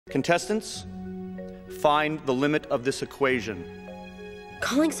Contestants, find the limit of this equation.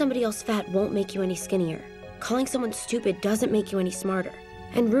 Calling somebody else fat won't make you any skinnier. Calling someone stupid doesn't make you any smarter.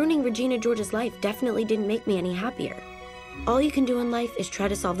 And ruining Regina George's life definitely didn't make me any happier. All you can do in life is try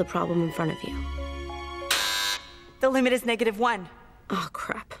to solve the problem in front of you. The limit is -1. Oh,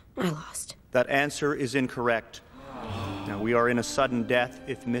 crap. I lost. That answer is incorrect. Now, we are in a sudden death.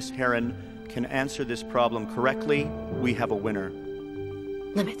 If Miss Heron can answer this problem correctly, we have a winner.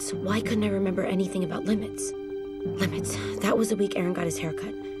 Limits. Why couldn't I remember anything about limits? Limits. That was the week Aaron got his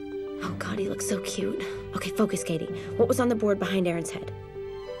haircut. Oh, God, he looks so cute. Okay, focus, Katie. What was on the board behind Aaron's head?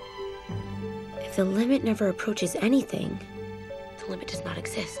 If the limit never approaches anything, the limit does not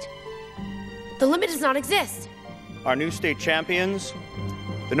exist. The limit does not exist! Our new state champions,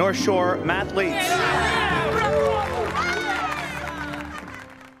 the North Shore Mathletes.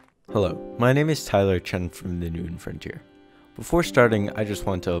 Hello, my name is Tyler Chen from the Noon Frontier. Before starting, I just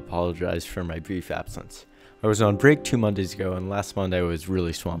want to apologize for my brief absence. I was on break 2 Mondays ago, and last Monday I was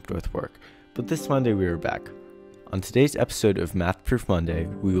really swamped with work, but this Monday we were back. On today's episode of Math Proof Monday,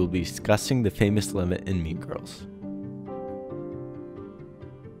 we will be discussing the famous limit in Mean Girls.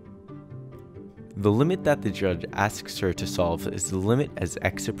 The limit that the judge asks her to solve is the limit as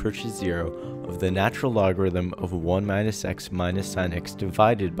x approaches 0 of the natural logarithm of 1 minus x minus sine x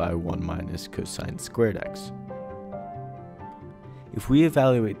divided by 1 minus cosine squared x. If we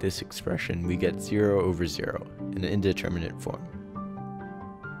evaluate this expression, we get 0 over 0, an indeterminate form.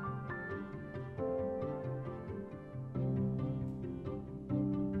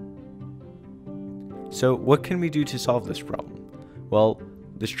 So what can we do to solve this problem? Well,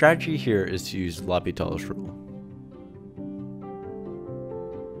 the strategy here is to use L'Hopital's rule.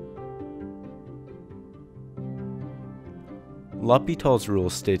 L'Hopital's rule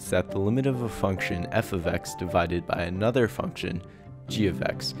states that the limit of a function f of x divided by another function, g of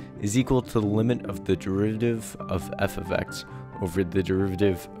x, is equal to the limit of the derivative of f of x over the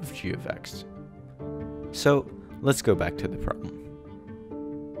derivative of g of x. So let's go back to the problem.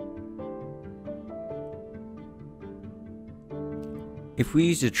 If we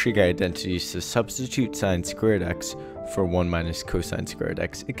use the trig identities to substitute sine squared x for 1 minus cosine squared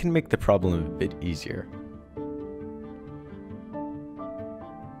x, it can make the problem a bit easier.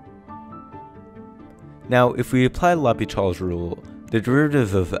 Now, if we apply L'Hopital's rule, the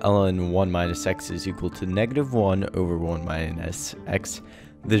derivative of ln 1 minus x is equal to -1 over 1 minus x,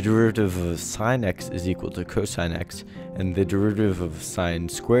 the derivative of sine x is equal to cosine x, and the derivative of sine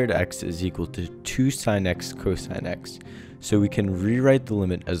squared x is equal to 2 sine x cosine x. So we can rewrite the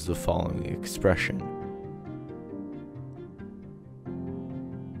limit as the following expression.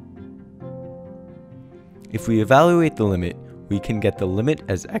 If we evaluate the limit, we can get the limit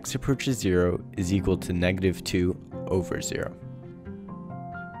as x approaches 0 is equal to -2 over 0.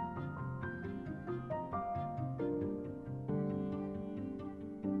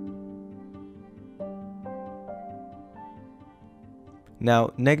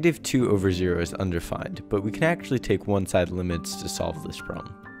 Now, -2 over 0 is undefined, but we can actually take one-sided limits to solve this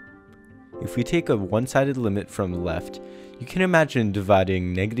problem. If we take a one-sided limit from the left, you can imagine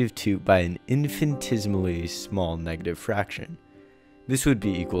dividing -2 by an infinitesimally small negative fraction. This would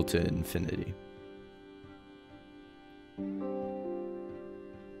be equal to infinity.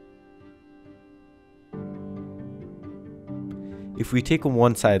 If we take a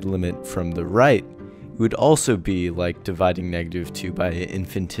one-sided limit from the right, it would also be like dividing -2 by an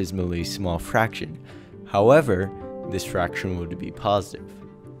infinitesimally small fraction. However, this fraction would be positive.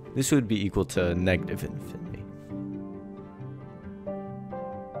 This would be equal to negative infinity.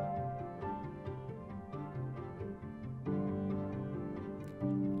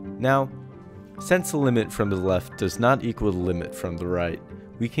 Now, since the limit from the left does not equal the limit from the right,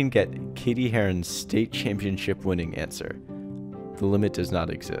 we can get Katie Heron's state championship winning answer. The limit does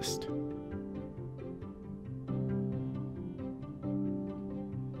not exist.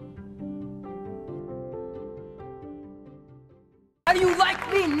 How do you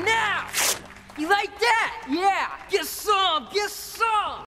like me now? You like that? Yeah, get some, get some!